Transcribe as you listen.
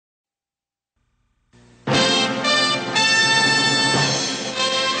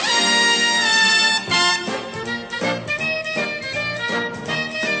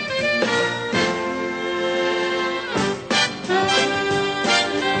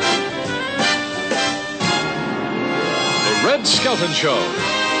Red Skelton Show.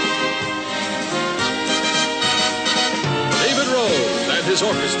 David Rose and his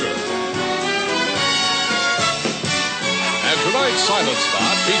orchestra. And tonight's silent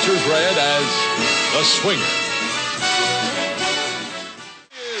spot features Red as the Swinger.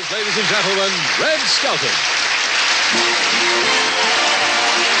 Here's, ladies and gentlemen, Red Skelton.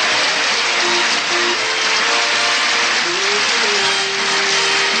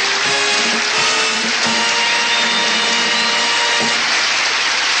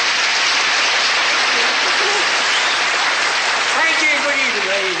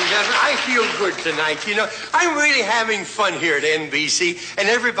 I feel good tonight. You know, I'm really having fun here at NBC, and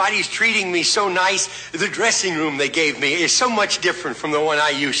everybody's treating me so nice. The dressing room they gave me is so much different from the one I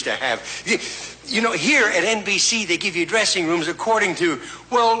used to have. You know, here at NBC, they give you dressing rooms according to,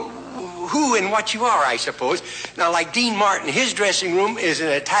 well, who and what you are, I suppose. Now, like Dean Martin, his dressing room is an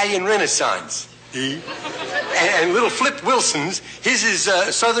Italian Renaissance. And little Flip Wilson's, his is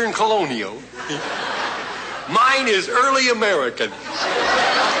Southern Colonial. Mine is early American.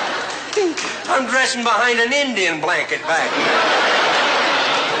 I'm dressing behind an Indian blanket back here.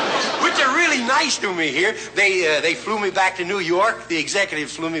 Which are really nice to me here. They flew me back to New York. The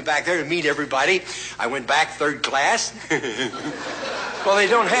executives flew me back there to meet everybody. I went back third class. Well, they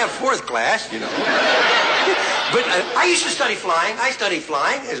don't have fourth class, you know. But I used to study flying. I studied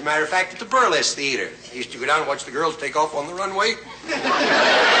flying, as a matter of fact, at the Burlesque Theater. I used to go down and watch the girls take off on the runway.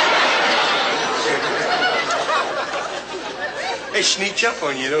 It sneaks up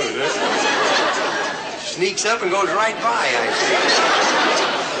on you, don't it? Sneaks up and goes right by, I see.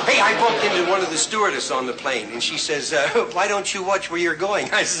 Hey, I bumped into one of the stewardess on the plane, and she says, why don't you watch where you're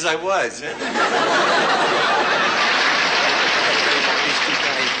going? I says, I was.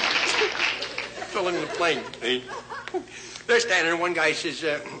 Filling the plane. They're standing there, one guy says,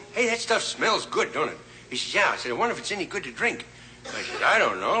 hey, that stuff smells good, don't it? He says, yeah. I said, I wonder if it's any good to drink. I said, I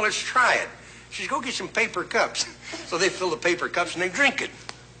don't know, let's try it. She says, go get some paper cups. So they fill the paper cups and they drink it.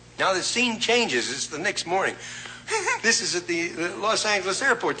 Now the scene changes. It's the next morning. This is at the Los Angeles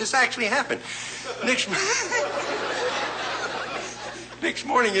airport. This actually happened. Next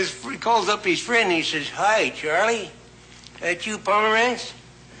morning, he calls up his friend and he says, hi, Charlie. That you, Pomerantz?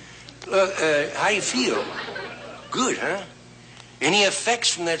 How you feel? Good, huh? Any effects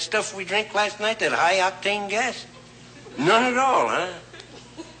from that stuff we drank last night, that high-octane gas? None at all, huh?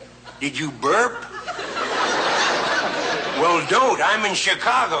 Did you burp? Well, don't. I'm in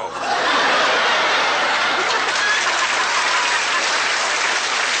Chicago.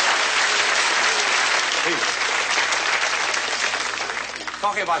 Hey.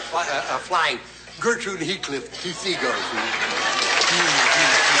 Talking about flying, Gertrude and Heathcliff, two seagulls.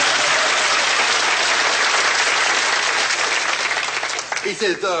 He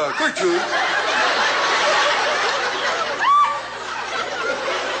says, Gertrude.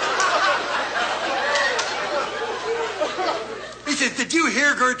 He says, did you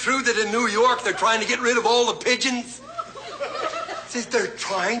hear, Gertrude, that in New York they're trying to get rid of all the pigeons? He says, they're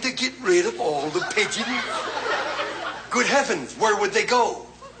trying to get rid of all the pigeons? Good heavens, where would they go?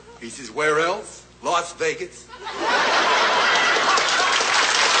 He says, where else? Las Vegas.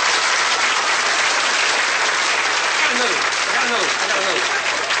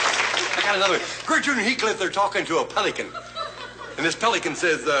 I got another. Gertrude and Heathcliff, they're talking to a pelican. And this pelican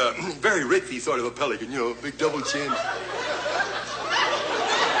says, very ritzy sort of a pelican, you know, big double chin.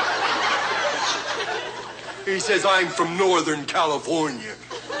 He says, I'm from Northern California.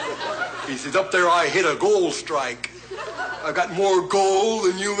 He says, up there I hit a gold strike. I got more gold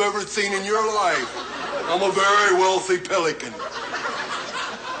than you've ever seen in your life. I'm a very wealthy pelican.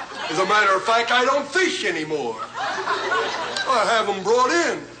 As a matter of fact, I don't fish anymore. I have them brought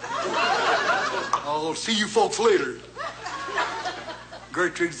in. I'll see you folks later.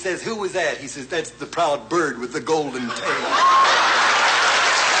 Gertrude says, who was that? He says, that's the proud bird with the golden tail.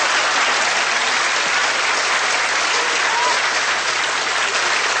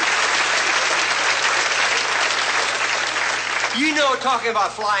 You know, talking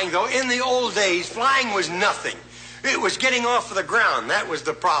about flying, though, in the old days, flying was nothing. It was getting off of the ground. That was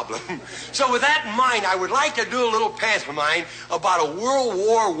the problem. So with that in mind, I would like to do a little pantomime about a World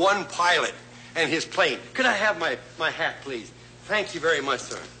War I pilot and his plane. Could I have my hat, please? Thank you very much,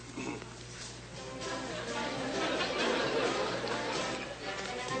 sir.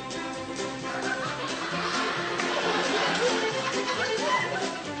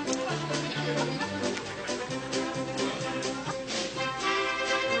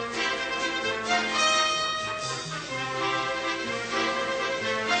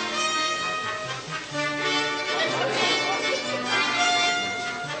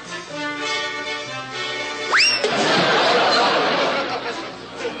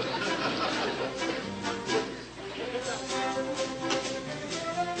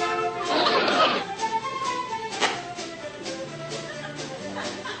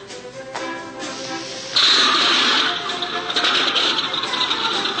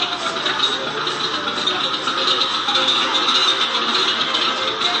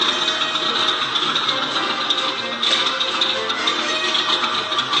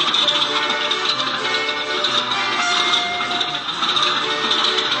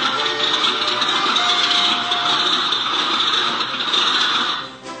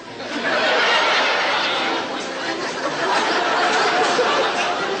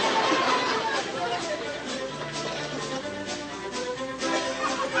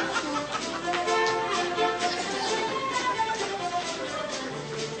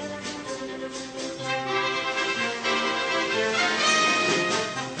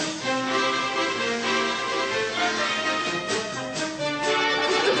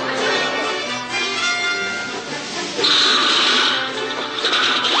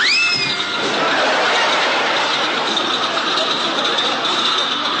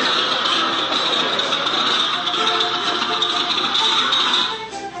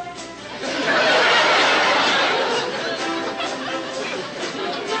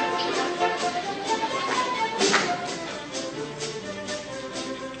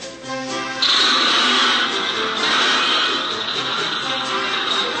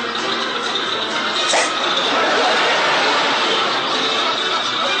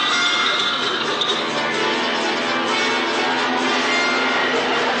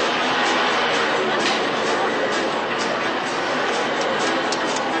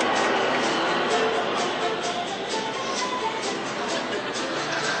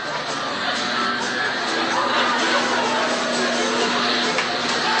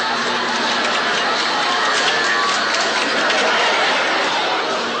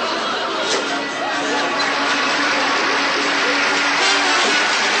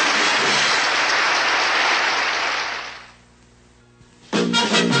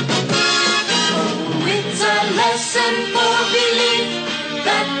 lesson for belief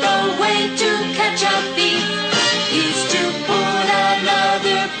that the way to catch a thief is to put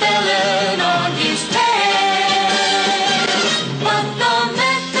another felon on his tail. But the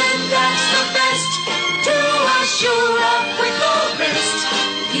method that's the best to assure a quick arrest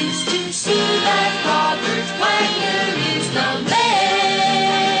is to see that Robert Wagner is the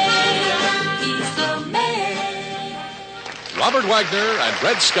man. He's the man. Robert Wagner and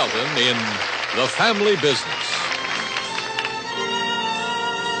Red Skelton in The Family Business.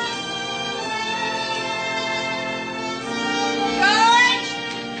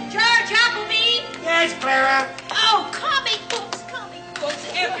 George Appleby. Yes, Clara. Oh, comic books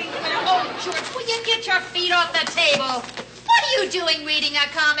everywhere. Oh, George, will you get your feet off the table? What are you doing reading a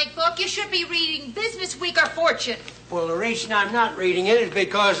comic book? You should be reading Business Week or Fortune. Well, the reason I'm not reading it is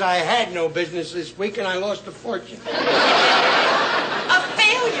because I had no business this week and I lost a fortune. A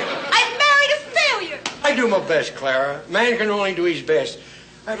failure. I've married a failure. I do my best, Clara. Man can only do his best.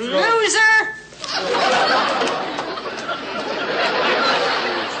 After all- Loser.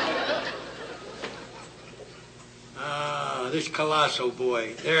 This Colosso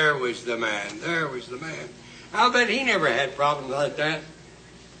boy, there was the man. I'll bet he never had problems like that.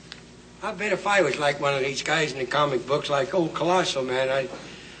 I bet if I was like one of these guys in the comic books, like old Colosso, man, I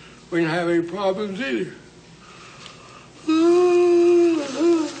wouldn't have any problems either.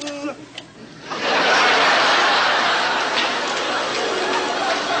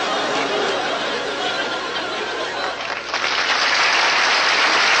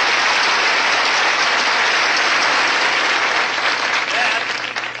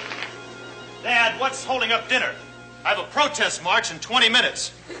 Dad, what's holding up dinner? I have a protest march in 20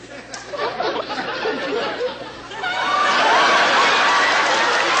 minutes.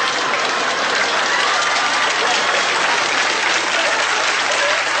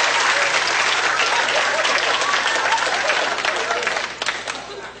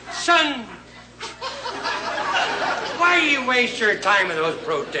 Son, why do you waste your time in those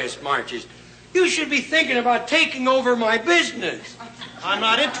protest marches? You should be thinking about taking over my business. I'm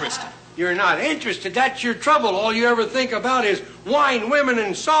not interested. You're not interested. That's your trouble. All you ever think about is wine, women,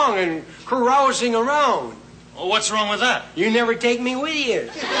 and song and carousing around. Well, what's wrong with that? You never take me with you.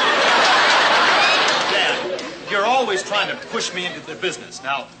 Dad, you're always trying to push me into the business.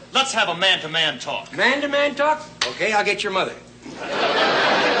 Now, let's have a man-to-man talk. Man-to-man talk? Okay, I'll get your mother.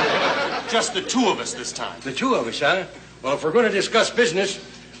 Just the two of us this time. The two of us, huh? Well, if we're going to discuss business,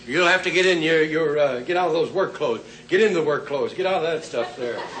 you'll have to get in get out of those work clothes. Get in the work clothes. Get out of that stuff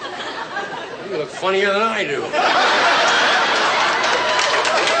there. You look funnier than I do.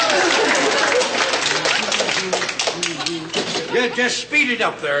 Yeah, just speed it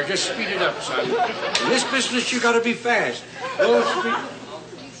up there. Just speed it up, son. In this business, you got to be fast. How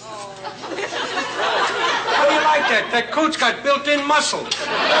do you like that? That coat's got built-in muscles.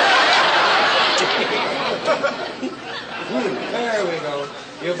 There we go.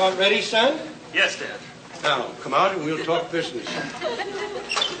 You about ready, son? Yes, Dad. Now, come out and we'll talk business.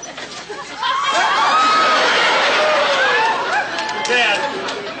 Dad,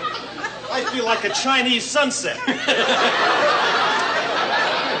 I feel like a Chinese sunset.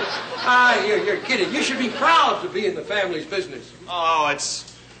 You're kidding. You should be proud to be in the family's business. Oh,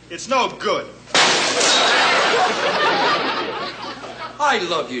 it's no good. I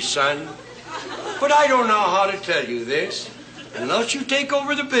love you, son. But I don't know how to tell you this. Unless you take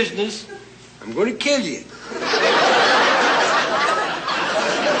over the business, I'm going to kill you.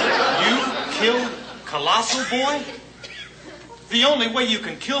 You kill Colossal Boy? The only way you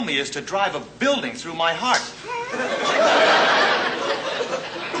can kill me is to drive a building through my heart.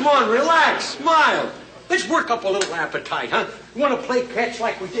 Come on, relax, smile. Let's work up a little appetite, huh? You want to play catch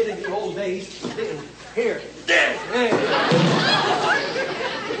like we did in the old days? Here. There.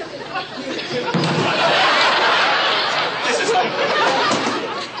 This is...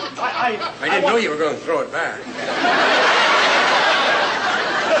 I didn't know you were going to throw it back.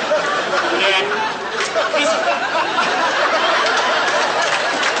 Dad,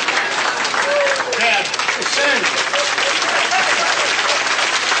 Dad.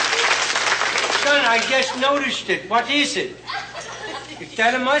 Son, I just noticed it. What is it? Is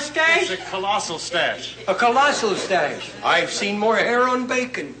that a mustache? It's a colossal stash. A colossal stash. I've seen more hair on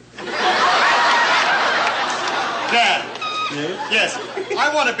bacon. Dad. Yes,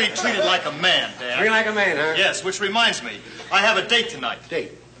 I want to be treated like a man, Dad. Treated like a man, huh? Yes, which reminds me, I have a date tonight.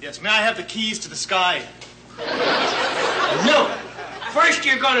 Date? Yes, may I have the keys to the sky? No. First,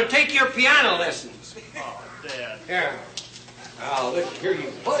 you're going to take your piano lessons. Oh, Dad. Here. Now, let's hear you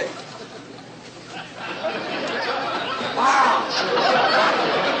play. Wow.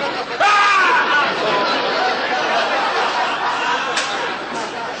 Ah!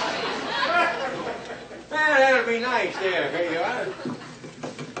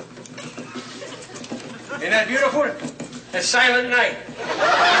 A silent night.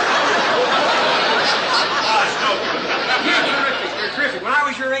 You're terrific. You're terrific. When I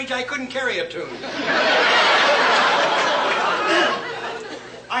was your age, I couldn't carry a tune.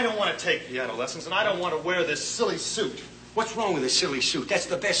 I don't want to take piano lessons, and I don't want to wear this silly suit. What's wrong with a silly suit? That's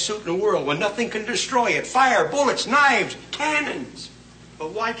the best suit in the world when nothing can destroy it. Fire, bullets, knives, cannons. But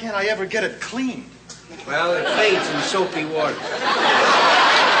why can't I ever get it clean? Well, it fades in soapy water.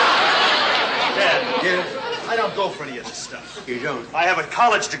 Dad, Yeah? I don't go for any of this stuff. You don't? I have a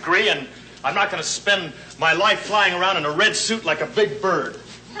college degree, and I'm not going to spend my life flying around in a red suit like a big bird.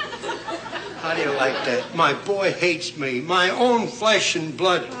 How do you like that? My boy hates me. My own flesh and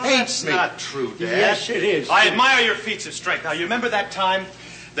blood hates me. That's not true, Dad. Yes, it is. I admire your feats of strength. Now, you remember that time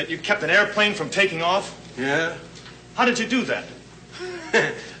that you kept an airplane from taking off? Yeah? How did you do that?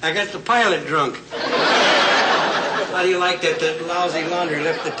 I got the pilot drunk. How do you like that? That lousy laundry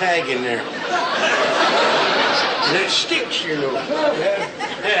left the tag in there. And that sticks, you know.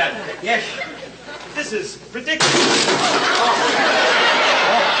 Dad, Yes. this is ridiculous.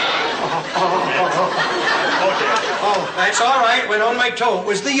 Oh, that's all right. Went on my toe. It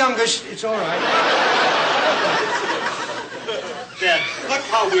was the youngest. It's all right. Dad, look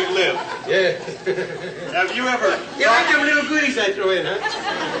how we live. Yeah. Have you ever... You like them little goodies I throw in, huh?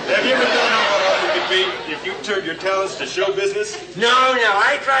 Have you ever thought how off you could be if you turned your talents to show business? No.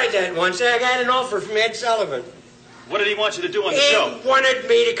 I tried that once. I got an offer from Ed Sullivan. What did he want you to do on the He show? wanted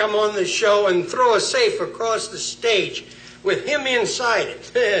me to come on the show and throw a safe across the stage with him inside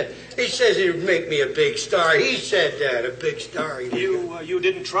it. He says he would make me a big star. He said that, a big star. You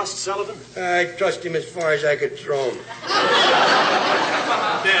didn't trust Sullivan? I trust him as far as I could throw him.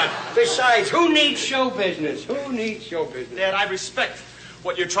 Dad, Besides, who needs show business? Who needs show business? Dad, I respect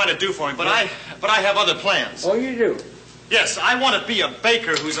what you're trying to do for me, but I have other plans. Oh, you do? Yes, I want to be a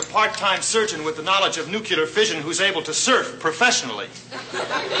baker who's a part-time surgeon with the knowledge of nuclear fission who's able to surf professionally.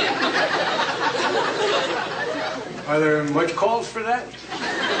 Are there much calls for that?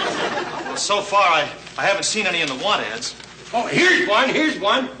 Well, so far, I haven't seen any in the want ads. Oh, here's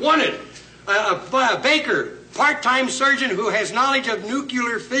one. Wanted. A baker, part-time surgeon who has knowledge of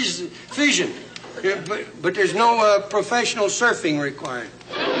nuclear fission. Yeah, but there's no professional surfing required.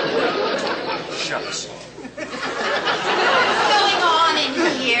 Shucks. What's going on in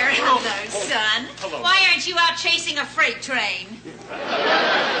here? Hello, son. Hello. Why aren't you out chasing a freight train?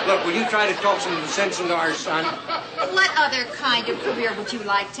 Look, will you try to talk some sense into our son? What other kind of career would you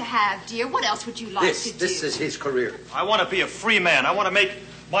like to have, dear? What else would you like to do? This is his career. I want to be a free man. I want to make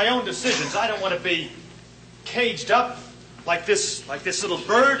my own decisions. I don't want to be caged up like this little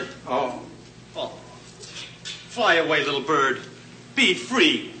bird. Oh. Fly away, little bird. Be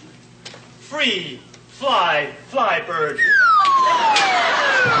free. Free. Fly, bird.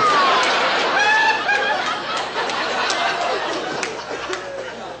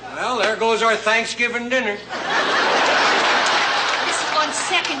 Well, there goes our Thanksgiving dinner. Just on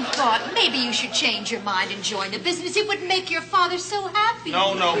second thought, maybe you should change your mind and join the business. It would make your father so happy.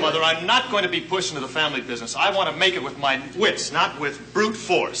 No, Mother. I'm not going to be pushed into the family business. I want to make it with my wits, not with brute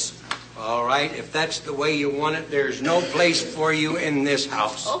force. All right, if that's the way you want it, there's no place for you in this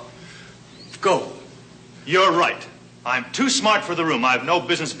house. Oh. Go. You're right. I'm too smart for the room. I have no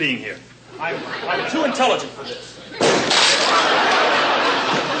business being here. I'm too intelligent for this.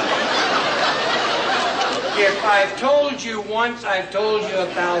 If I've told you once, I've told you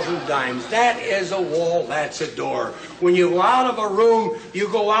 1,000 times. That is a wall, that's a door. When you go out of a room, you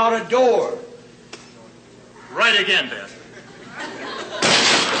go out a door. Right again, Dad.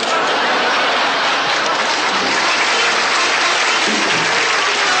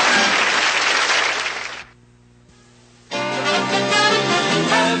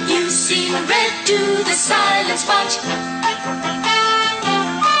 Have you seen red to the silent spot?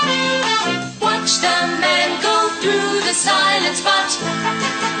 Watch the man go through the silent spot.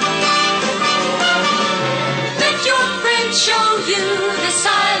 Let your friend show you the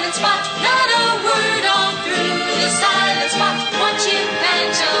silent spot. Not a word all through the silent spot. Watch him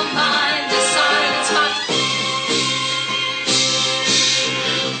pantomime the silent spot.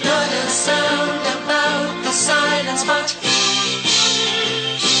 Not a sound about the silent spot.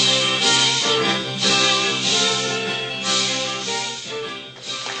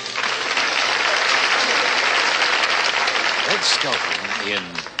 Skelton in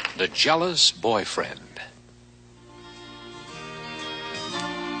The Jealous Boyfriend.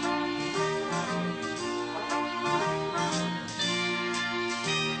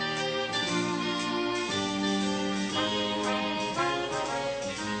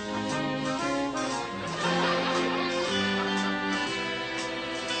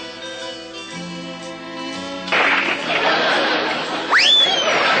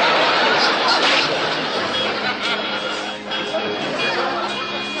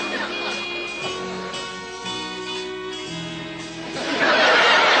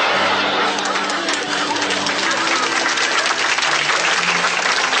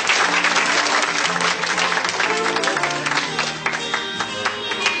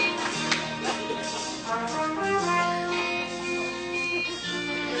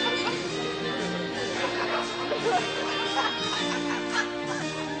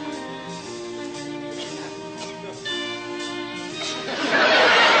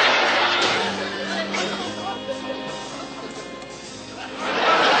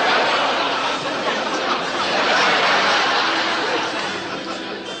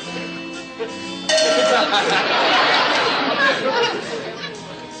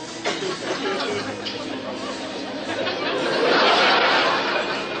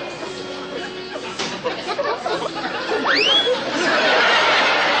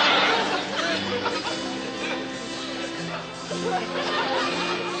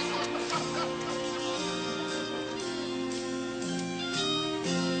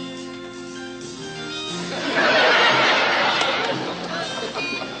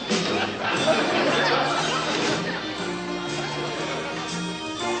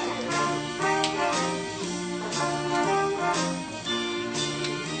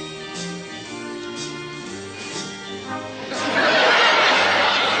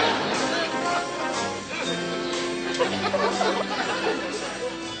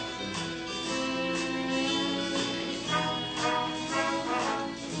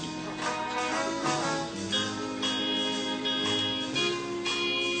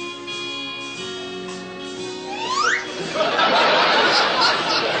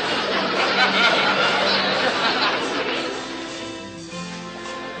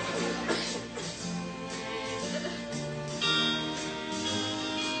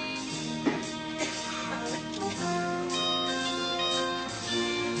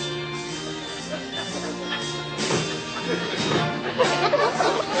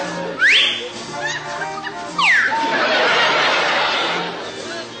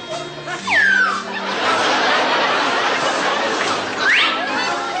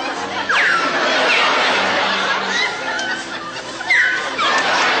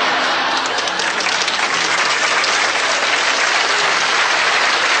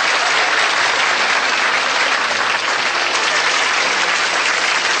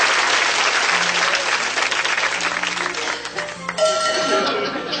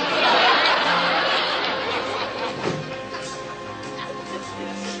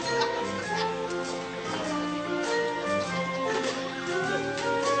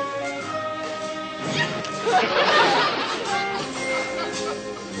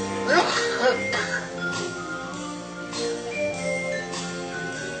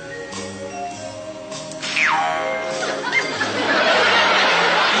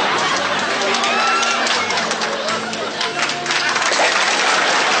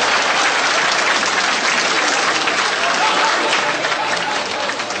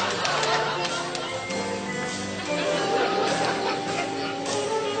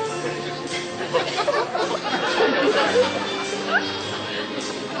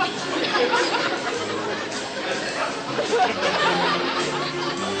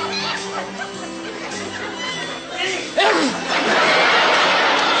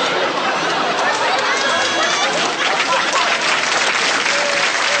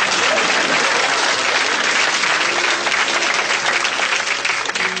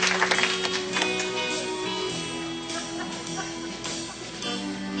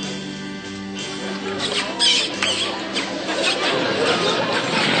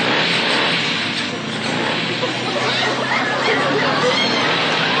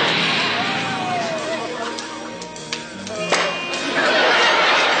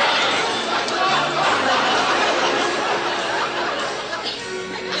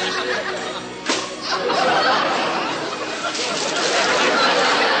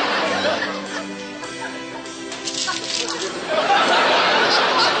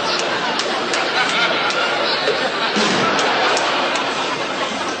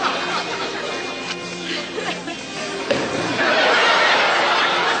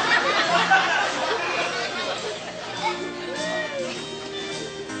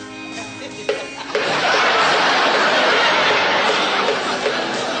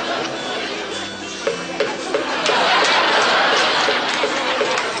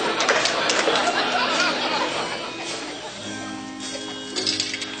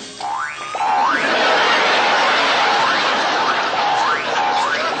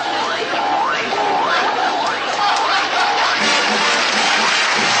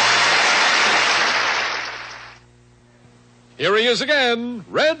 Here he is again,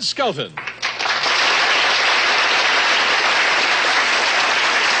 Red Skelton. Ladies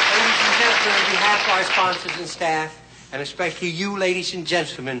and gentlemen, on behalf of our sponsors and staff, and especially you, ladies and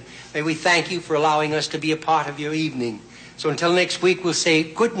gentlemen, may we thank you for allowing us to be a part of your evening. So until next week, we'll say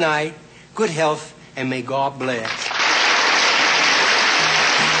good night, good health, and may God bless.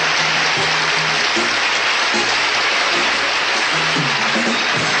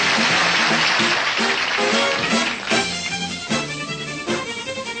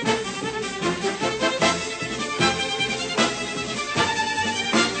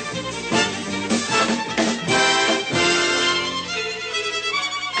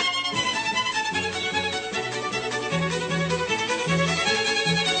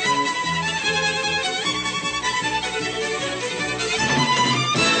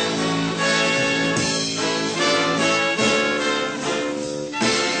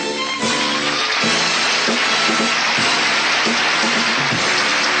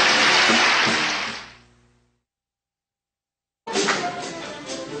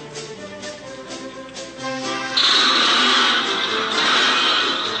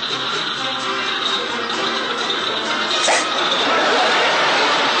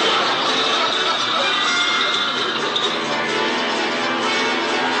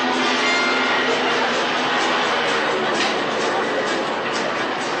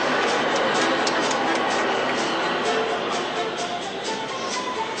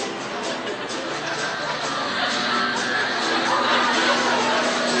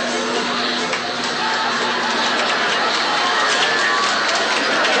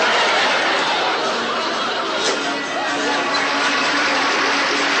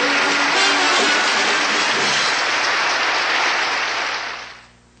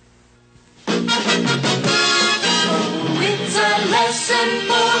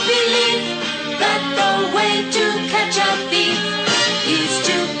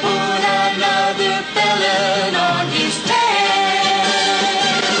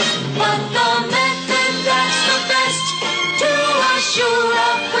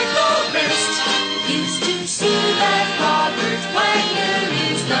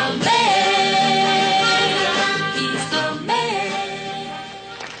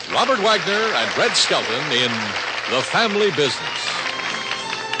 Robert Wagner and Red Skelton in The Family Business.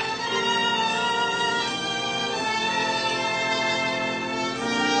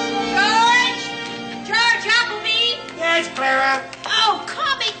 George Appleby! Yes, Clara? Oh,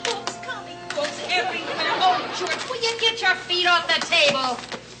 comic books everywhere. Oh, George, will you get your feet off the table?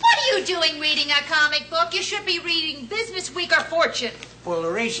 What are you doing reading a comic book? You should be reading Business Week or Fortune. Well,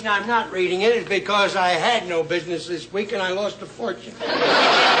 the reason I'm not reading it is because I had no business this week and I lost a fortune.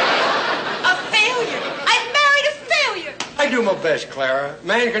 A failure. I've married a failure. I do my best, Clara.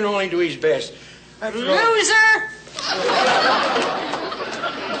 Man can only do his best. After all- Loser.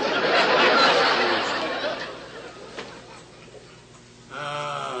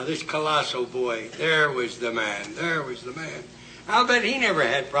 This Colosso boy, there was the man. I'll bet he never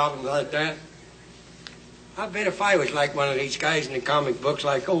had problems like that. I bet if I was like one of these guys in the comic books,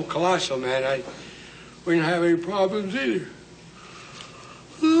 like old Colosso, man, I wouldn't have any problems either.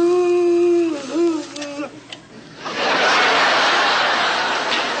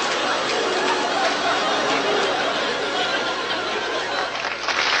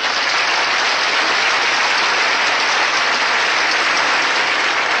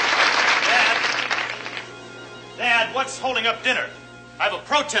 Dad, what's holding up dinner? I have a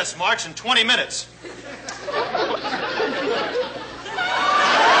protest march in 20 minutes.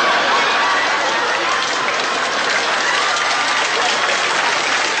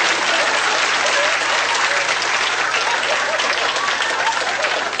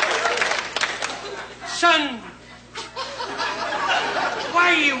 Son,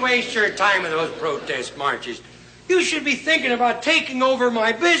 why do you waste your time in those protest marches? You should be thinking about taking over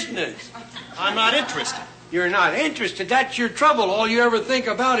my business. I'm not interested. You're not interested. That's your trouble. All you ever think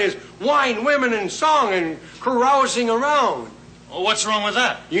about is wine, women, and song and carousing around. Well, what's wrong with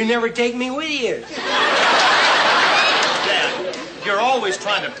that? You never take me with you. Dad, you're always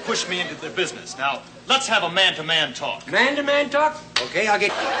trying to push me into the business. Now, let's have a man-to-man talk. Man-to-man talk? Okay, I'll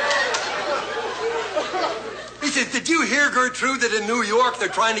get... He says, did you hear, Gertrude, that in New York they're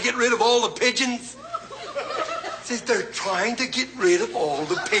trying to get rid of all the pigeons? He says, they're trying to get rid of all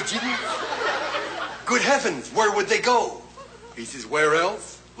the pigeons? Good heavens, where would they go? He says, where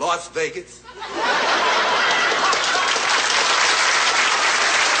else? Las Vegas.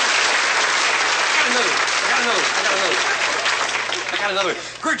 I got another.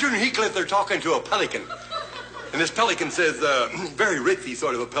 Gertrude and Heathcliff, they're talking to a pelican. And this pelican says, very ritzy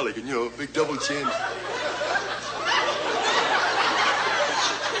sort of a pelican, you know, big double chin.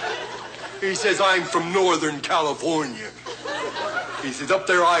 He says, I'm from Northern California. He says, up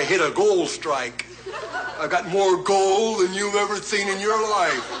there I hit a gold strike. I got more gold than you've ever seen in your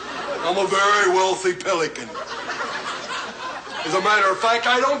life. I'm a very wealthy pelican. As a matter of fact,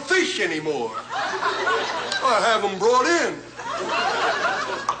 I don't fish anymore. I have them brought in.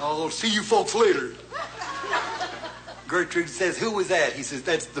 I'll see you folks later. Gertrude says, who was that? He says,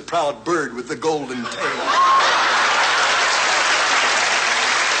 that's the proud bird with the golden tail.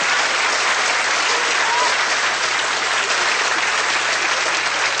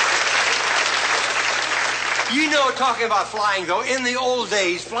 You know, talking about flying, though, in the old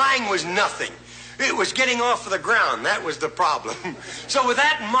days, flying was nothing. It was getting off of the ground. That was the problem. So with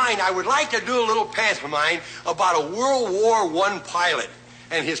that in mind, I would like to do a little pantomime about a World War I pilot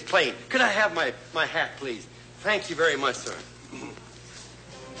and his plane. Could I have my hat, please? Thank you very much, sir.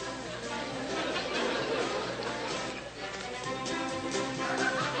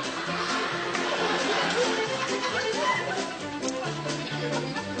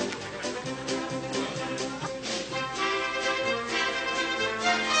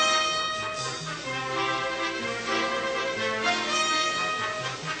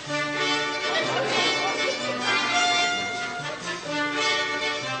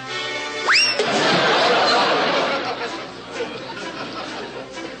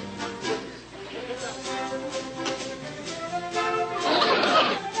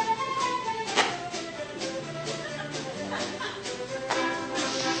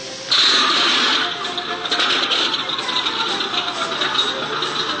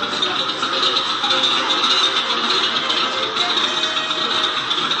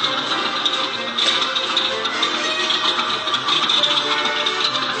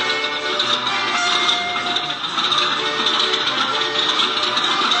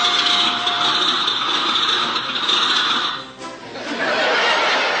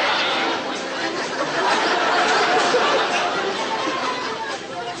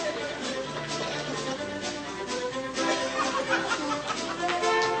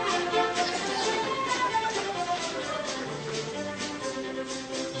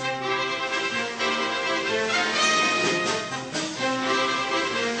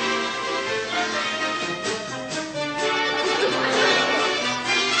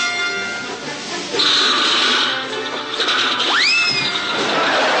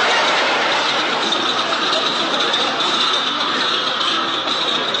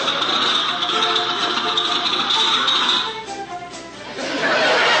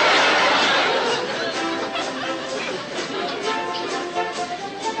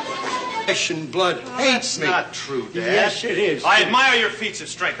 flesh and blood hates me. That's not true, Dad. Yes, it is. I admire your feats of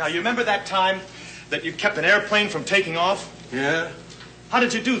strength. Now, you remember that time that you kept an airplane from taking off? Yeah? How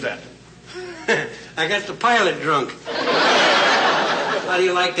did you do that? I got the pilot drunk. How do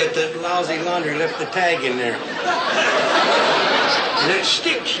you like that lousy laundry left the tag in there? And it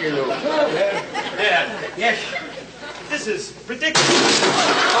sticks, you know. Dad. Yes. This is ridiculous.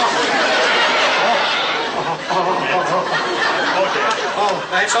 Oh,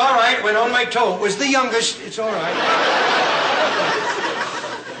 that's all right. Went on my toe. It was the youngest. It's all right.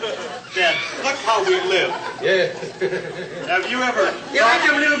 Dad, look how we live. Yeah. Have you ever... You like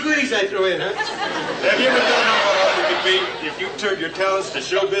them little goodies I throw in, huh? Have you ever thought how off you could be if you turned your talents to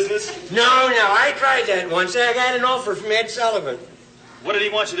show business? No. I tried that once. I got an offer from Ed Sullivan. What did he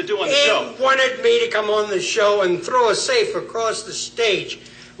want you to do on the He show? wanted me to come on the show and throw a safe across the stage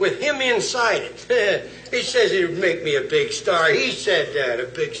with him inside it. He says it would make me a big star. He said that, a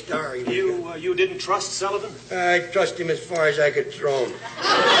big star. You didn't trust Sullivan? I trust him as far as I could throw him.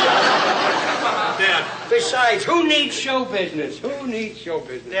 Dad. Besides, who needs show business? Who needs show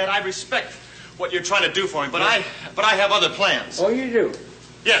business? Dad, I respect what you're trying to do for me, but I have other plans. Oh, you do?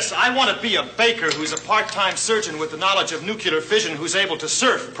 Yes, I want to be a baker who's a part-time surgeon with the knowledge of nuclear fission who's able to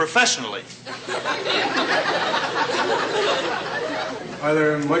surf professionally. Are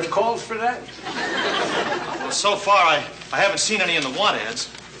there much calls for that? Well, so far, I haven't seen any in the want ads.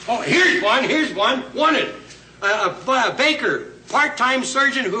 Oh, here's one. Wanted. A baker, part-time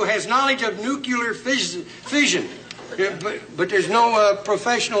surgeon who has knowledge of nuclear fission. Yeah, but there's no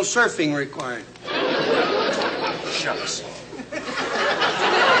professional surfing required. Shucks. What's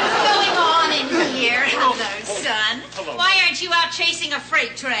going on in here? Hello, son. Hello. Why aren't you out chasing a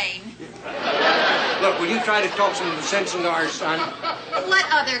freight train? Look, will you try to talk some sense into our son? What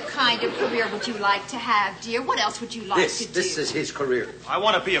other kind of career would you like to have, dear? What else would you like to do? This is his career. I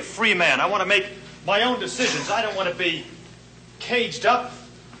want to be a free man. I want to make my own decisions. I don't want to be caged up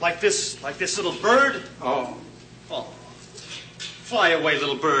like this little bird. Oh. Fly away,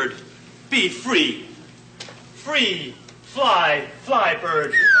 little bird. Be free. Free. Fly,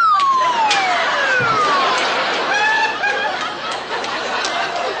 bird.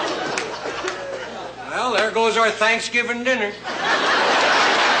 Well, there goes our Thanksgiving dinner.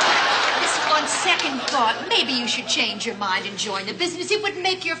 Just on second thought, maybe you should change your mind and join the business. It would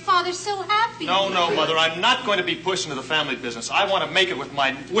make your father so happy. No, Mother. I'm not going to be pushed into the family business. I want to make it with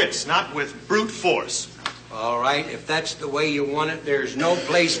my wits, not with brute force. All right, if that's the way you want it, there's no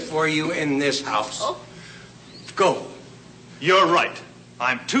place for you in this house. Oh. Go. You're right.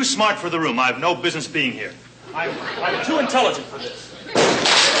 I'm too smart for the room. I have no business being here. I'm too intelligent for this.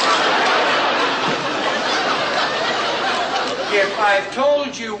 If I've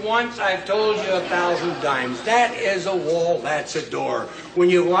told you once, I've told you 1,000 times. That is a wall, that's a door. When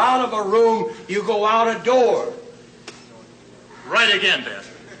you go out of a room, you go out a door. Right again, Beth.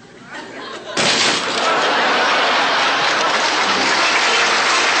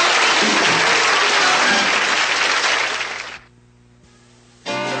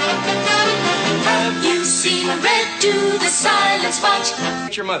 Have you seen Red do the silent spot?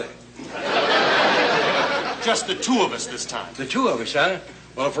 What's your mother? Just the two of us this time. The two of us, huh?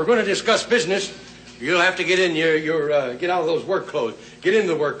 Well, if we're going to discuss business, you'll have to get in get out of those work clothes. Get in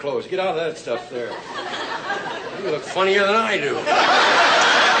the work clothes. Get out of that stuff there. You look funnier than I do.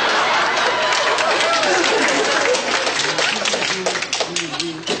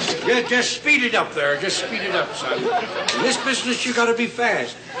 Yeah, just speed it up there. Just speed it up, son. In this business, you got to be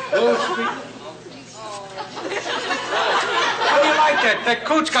fast. Oh, speed. How do you like that? That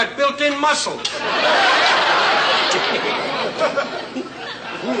coat's got built-in muscle.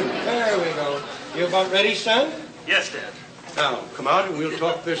 There we go. You about ready, son? Yes, Dad. Now, come out and we'll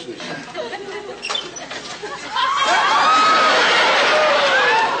talk business.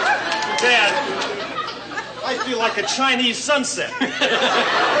 Dad, I feel like a Chinese sunset.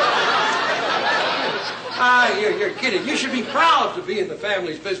 You're kidding. You should be proud to be in the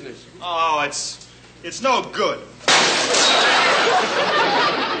family's business. Oh, it's no good.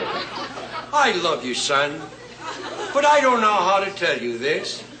 I love you, son. But I don't know how to tell you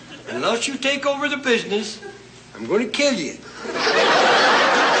this. Unless you take over the business, I'm going to kill you.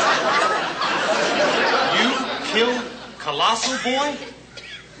 You killed Colossal Boy?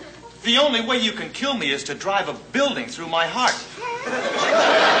 The only way you can kill me is to drive a building through my heart.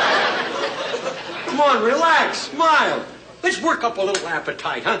 Come on, relax, smile. Let's work up a little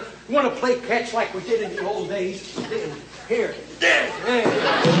appetite, huh? You want to play catch like we did in the old days? Here. There.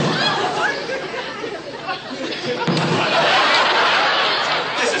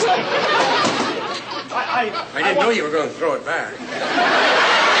 This is... I didn't know you were going to throw it back.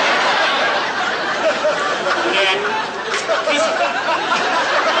 Dad.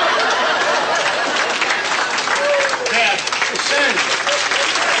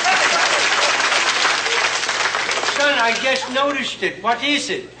 Son, I just noticed it. What is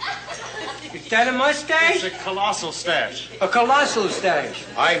it? Is that a mustache? It's a colossal stash. A colossal stash.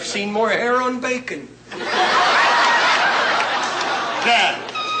 I've seen more hair on bacon. Dad.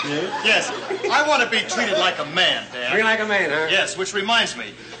 Yes, I want to be treated like a man, Dad. You're like a man, huh? Yes, which reminds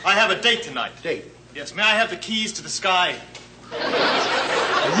me, I have a date tonight. Date? Yes, may I have the keys to the sky?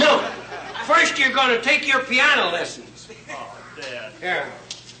 No. First, you're going to take your piano lessons. Oh, Dad. Yeah.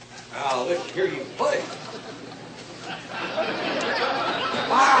 Oh, let's hear you play.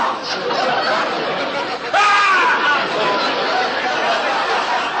 Wow.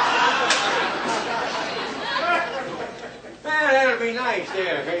 That'll be nice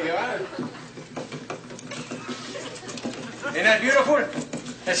there. Here you are. Isn't that beautiful?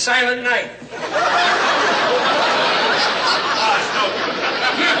 A silent night.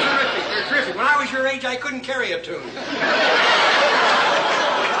 You're terrific. You're terrific. When I was your age, I couldn't carry a tune.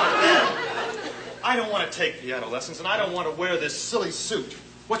 I don't want to take piano lessons, and I don't want to wear this silly suit.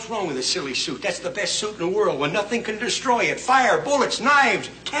 What's wrong with a silly suit? That's the best suit in the world when nothing can destroy it. Fire, bullets, knives,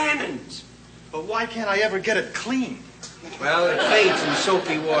 cannons. But why can't I ever get it clean? Well, it fades in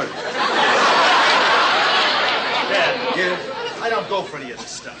soapy water. Dad, Yeah? I don't go for any of this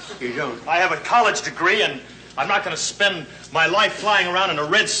stuff. You don't? I have a college degree, and I'm not going to spend my life flying around in a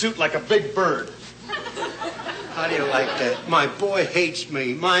red suit like a big bird. How do you like that? My boy hates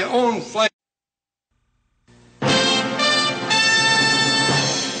me. My own flesh.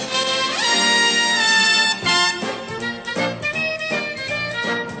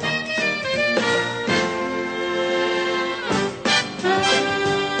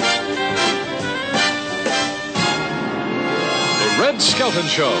 Skelton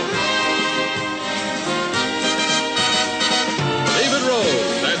Show. David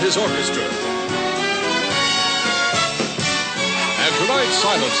Rose and his orchestra. And tonight's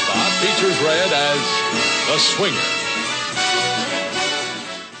silent spot features Red as the Swinger.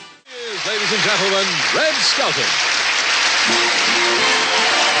 Here's, ladies and gentlemen, Red Skelton.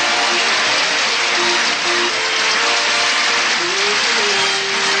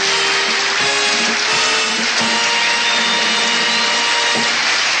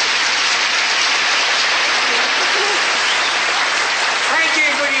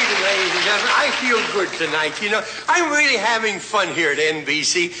 I feel good tonight. You know, I'm really having fun here at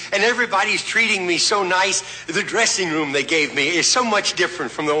NBC, and everybody's treating me so nice. The dressing room they gave me is so much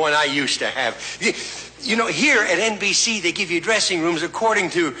different from the one I used to have. You know, here at NBC, they give you dressing rooms according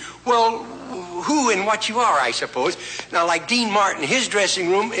to, well, who and what you are, I suppose. Now, like Dean Martin, his dressing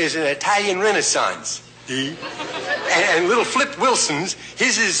room is an Italian Renaissance. And little Flip Wilson's,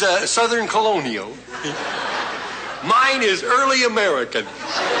 his is Southern Colonial. Mine is early American.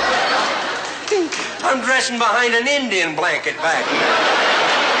 I'm dressing behind an Indian blanket back here.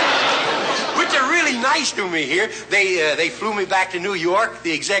 But they're really nice to me here. They flew me back to New York.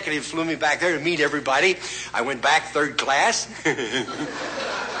 The executive flew me back there to meet everybody. I went back third class.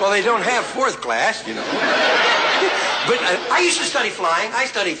 Well, they don't have fourth class, you know. But I used to study flying. I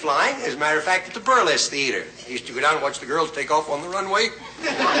studied flying, as a matter of fact, at the Burlesque Theater. I used to go down and watch the girls take off on the runway.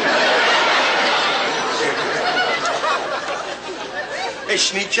 It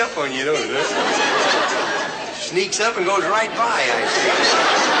sneaks up on you, don't it? Sneaks up and goes right by, I see.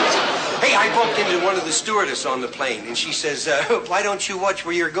 Hey, I bumped into one of the stewardess on the plane, and she says, why don't you watch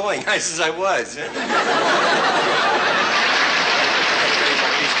where you're going? I says, I was.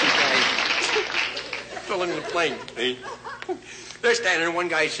 Filling the plane. They're standing there, and one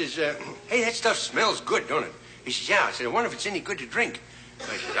guy says, hey, that stuff smells good, don't it? He says, yeah. I said, I wonder if it's any good to drink.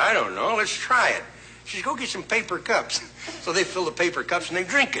 I said, I don't know. Let's try it. She says, go get some paper cups. So they fill the paper cups and they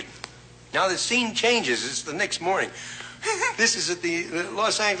drink it. Now the scene changes. It's the next morning. This is at the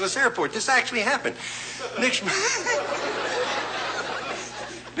Los Angeles airport. This actually happened. Next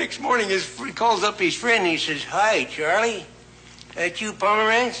morning, he calls up his friend and he says, hi, Charlie. That you,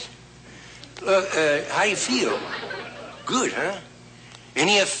 Pomerantz? How you feel? Good, huh?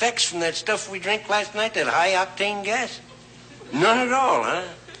 Any effects from that stuff we drank last night, that high-octane gas? None at all, huh?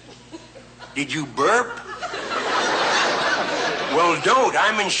 Did you burp? Well, don't.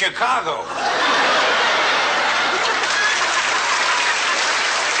 I'm in Chicago.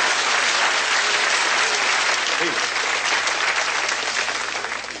 Hey.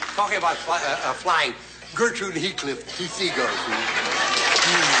 Talking about flying, Gertrude Heathcliff, two seagulls.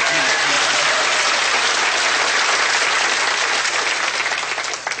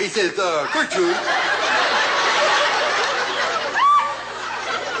 He says, Gertrude,